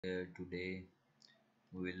Today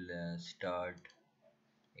we will start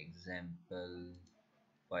example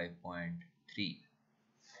 5.3.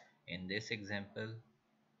 In this example,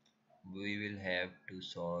 we will have to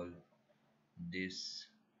solve this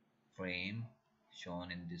frame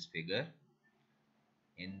shown in this figure.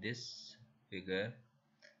 In this figure,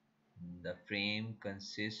 the frame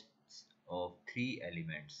consists of three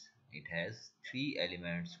elements. It has three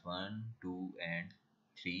elements 1, 2 and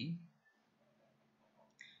 3,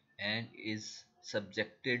 and is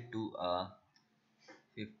subjected to a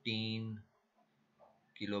 15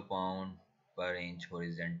 kilopound per inch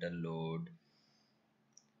horizontal load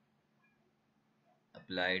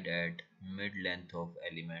applied at mid length of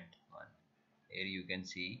element 1. Here you can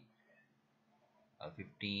see a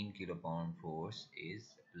 15 kilopound force is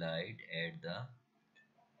applied at the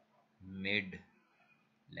mid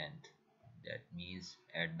length. That means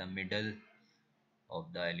at the middle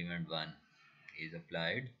of the element 1 is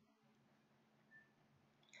applied.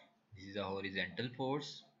 This is a horizontal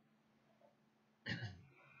force.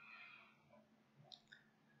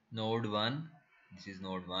 Node 1, this is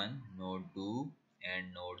node 1, node 2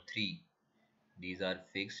 and node 3. These are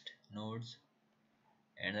fixed nodes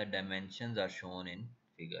and the dimensions are shown in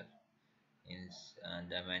figure.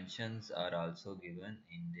 Dimensions are also given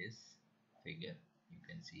in this figure. You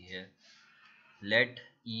can see here. Let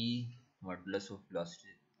E modulus of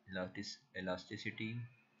elasticity,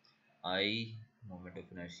 I moment of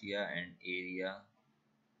inertia and area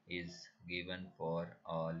is given for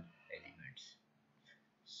all elements.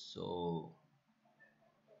 So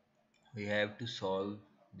we have to solve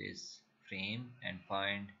this frame and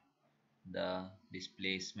find the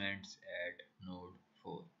displacements at node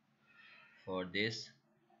 4. For this,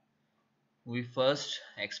 we first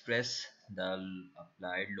express the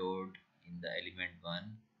applied load in the element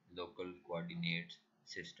 1 local coordinate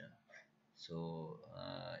system. So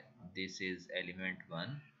this is element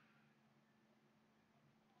 1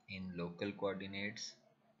 in local coordinates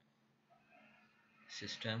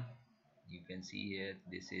system. You can see here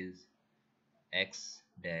this is x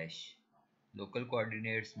dash. Local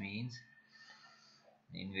coordinates means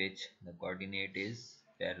in which the coordinate is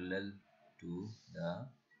parallel to the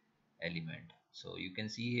element. So you can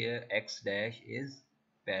see here x dash is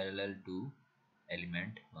parallel to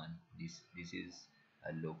element 1. This is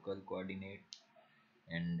a local coordinate,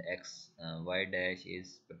 and y dash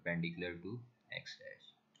is perpendicular to x dash.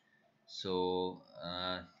 So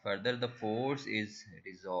further the force is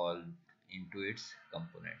resolved into its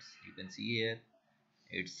components. You can see here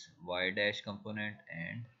its y dash component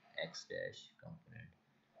and x dash component.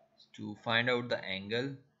 To find out the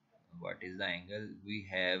angle, what is the angle? We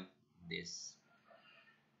have this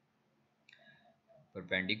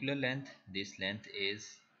perpendicular length. This length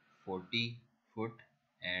is 40 foot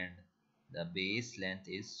and the base length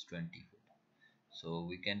is 20 foot. So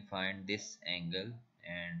we can find this angle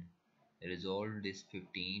and resolve this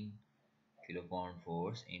 15 kilopound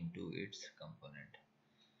force into its component.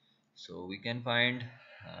 So we can find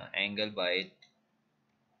angle by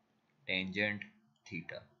tangent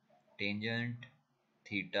theta. Tangent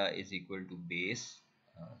theta is equal to base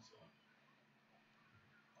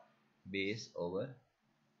over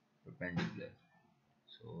perpendicular.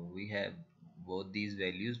 So we have both these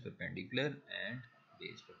values, perpendicular and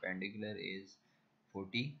base. Perpendicular is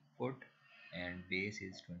 40 foot and base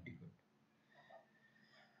is 20 foot.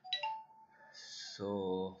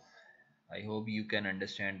 So I hope you can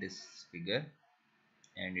understand this figure,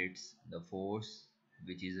 and it's the force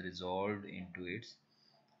which is resolved into its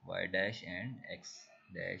y dash and x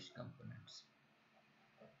dash components.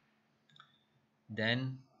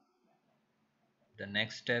 Then the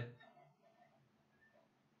next step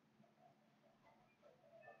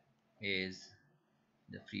is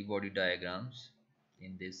the free body diagrams.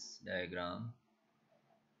 In this diagram,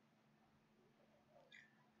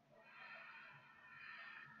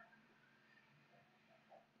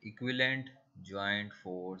 equivalent joint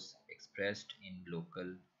force expressed in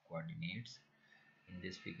local coordinates. In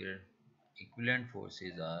this figure, equivalent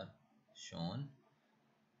forces are shown.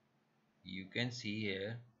 You can see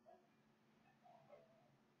here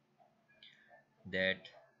that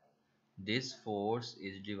this force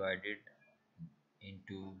is divided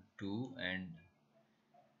into 2, and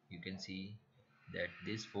you can see that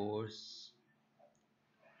this force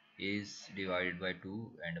is divided by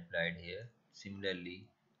 2 and applied here. Similarly,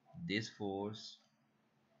 this force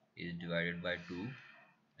is divided by 2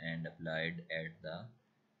 and applied at the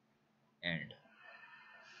end.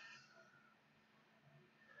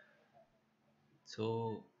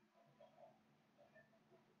 So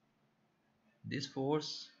this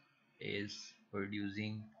force is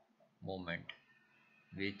producing moment.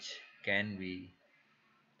 which can be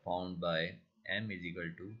found by m is equal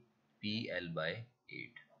to PL by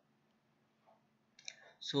 8.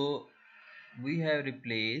 So we have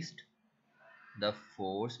replaced the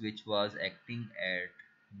force which was acting at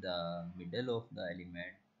the middle of the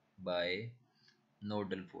element by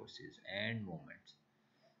nodal forces and moments.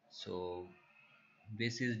 So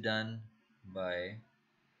this is done by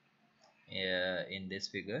in this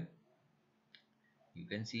figure. You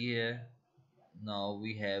can see here now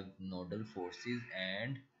we have nodal forces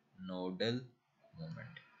and nodal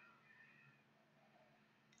moment.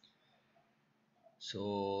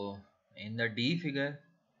 So in the D figure,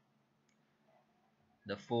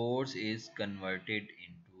 the force is converted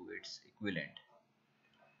into its equivalent.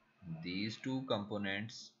 These two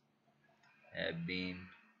components have been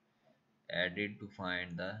added to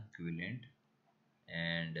find the equivalent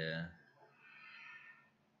and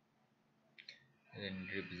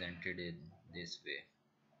represented in this way.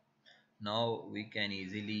 Now we can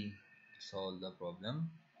easily solve the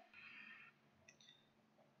problem.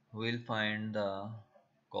 We'll find the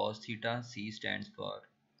cos theta. C stands for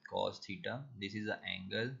cos theta. This is the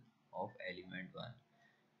angle of element 1.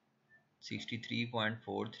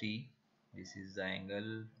 63.43. This is the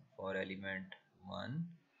angle for element 1,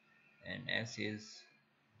 and S is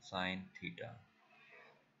sine theta.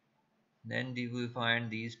 Then we will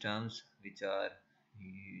find these terms which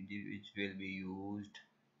will be used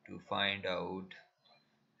to find out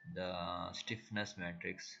the stiffness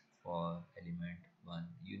matrix for element 1.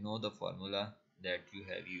 You know the formula that you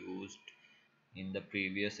have used in the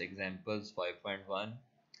previous examples 5.1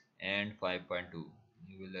 and 5.2.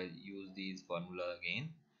 You will use these formula again.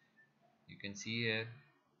 You can see here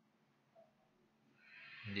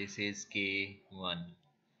this is K1.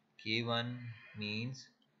 K1 means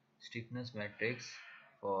stiffness matrix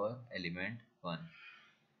for element 1.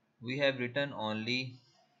 We have written only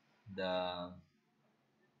the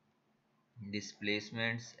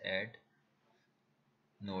displacements at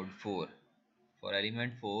node 4. For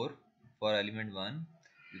element 4, for element 1,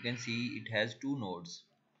 you can see it has two nodes,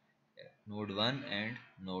 node 1 and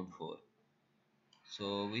node 4.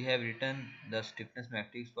 So we have written the stiffness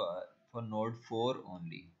matrix for node 4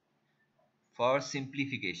 only. For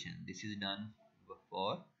simplification, this is done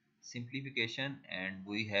for simplification, and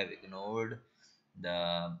we have ignored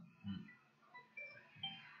the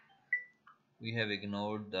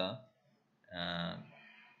uh,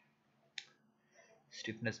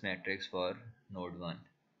 stiffness matrix for node 1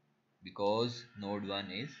 because node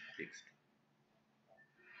 1 is fixed.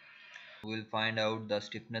 We will find out the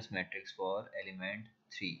stiffness matrix for element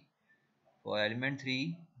 3. For element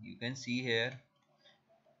 3, you can see here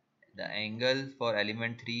the angle for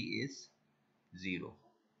element 3 is 0.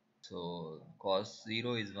 So cos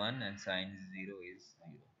 0 is 1 and sine 0 is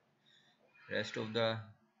 0. Rest of the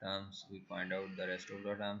terms, we find out the rest of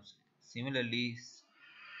the terms. Similarly,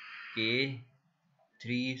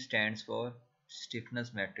 K3 stands for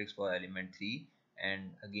stiffness matrix for element 3,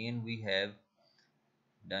 and again we have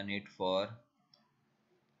done it for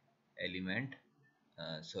element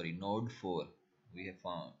node 4. We have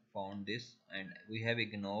found this, and we have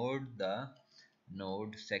ignored the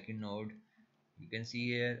second node. You can see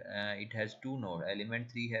here it has two nodes.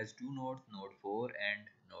 Element 3 has two nodes, node 4 and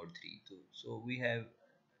node 3. So we have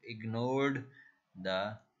ignored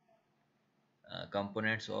the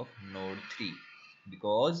components of node 3.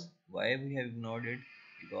 Because why we have ignored it?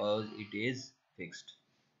 Because it is fixed.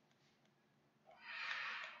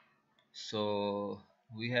 So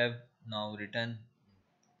we have now written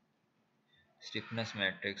stiffness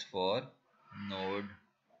matrix for node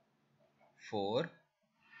 4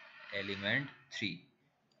 element 3.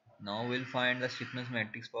 Now we'll find the stiffness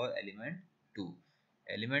matrix for element 2.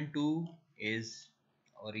 Element 2 is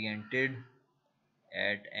oriented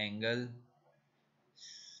at angle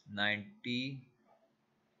 90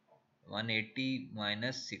 180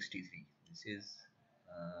 minus 63.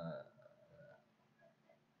 Uh,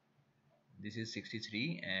 this is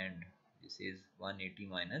 63 and this is 180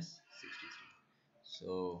 minus 63.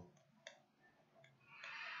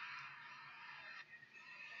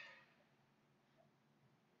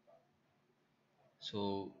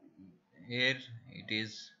 So here it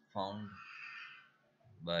is found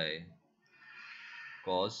by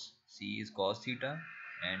cos. C is cos theta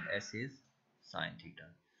and S is sin theta.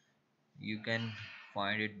 You can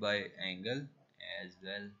find it by angle as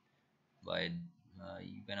well. By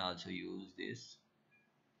you can also use this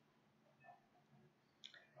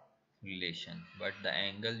relation, but the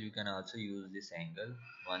angle you can also use this angle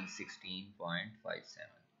 116.57.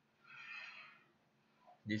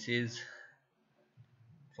 This is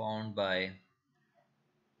found by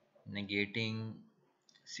negating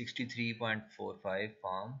 63.45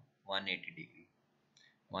 from 180 degree.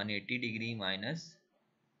 180 degree minus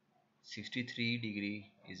 63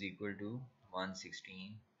 degree is equal to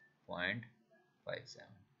 116.57,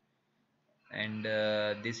 and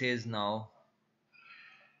this is now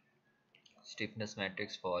stiffness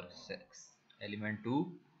matrix for element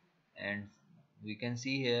 2. And we can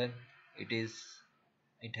see here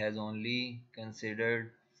it has only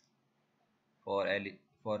considered for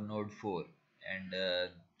for node 4, and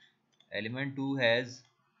element 2 has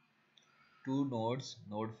two nodes,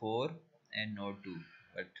 node 4 and node 2,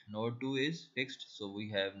 but node 2 is fixed, so we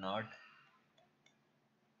have not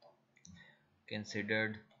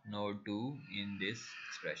considered node 2 in this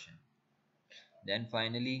expression. Then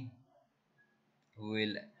finally we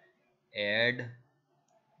will add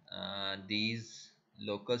these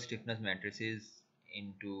local stiffness matrices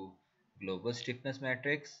into global stiffness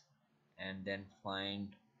matrix, and then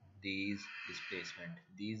find these displacement.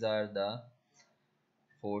 These are the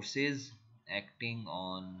forces acting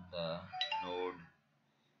on the node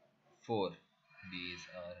 4. These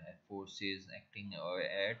are forces acting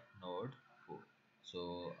at node 4.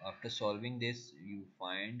 So after solving this, you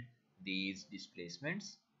find these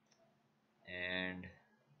displacements, and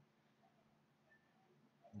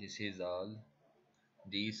this is all.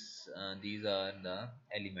 These are the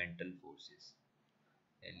elemental forces.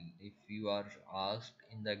 And if you are asked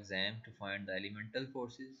in the exam to find the elemental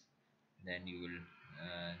forces, then you will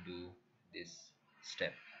do this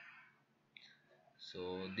step.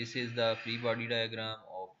 So this is the free body diagram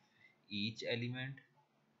of each element,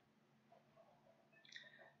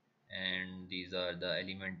 and these are the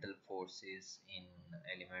elemental forces in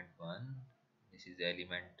element 1. This is the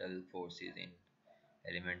elemental forces in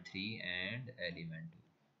element 3 and element 2.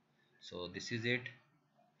 So this is it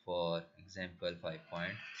for example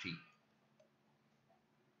 5.3.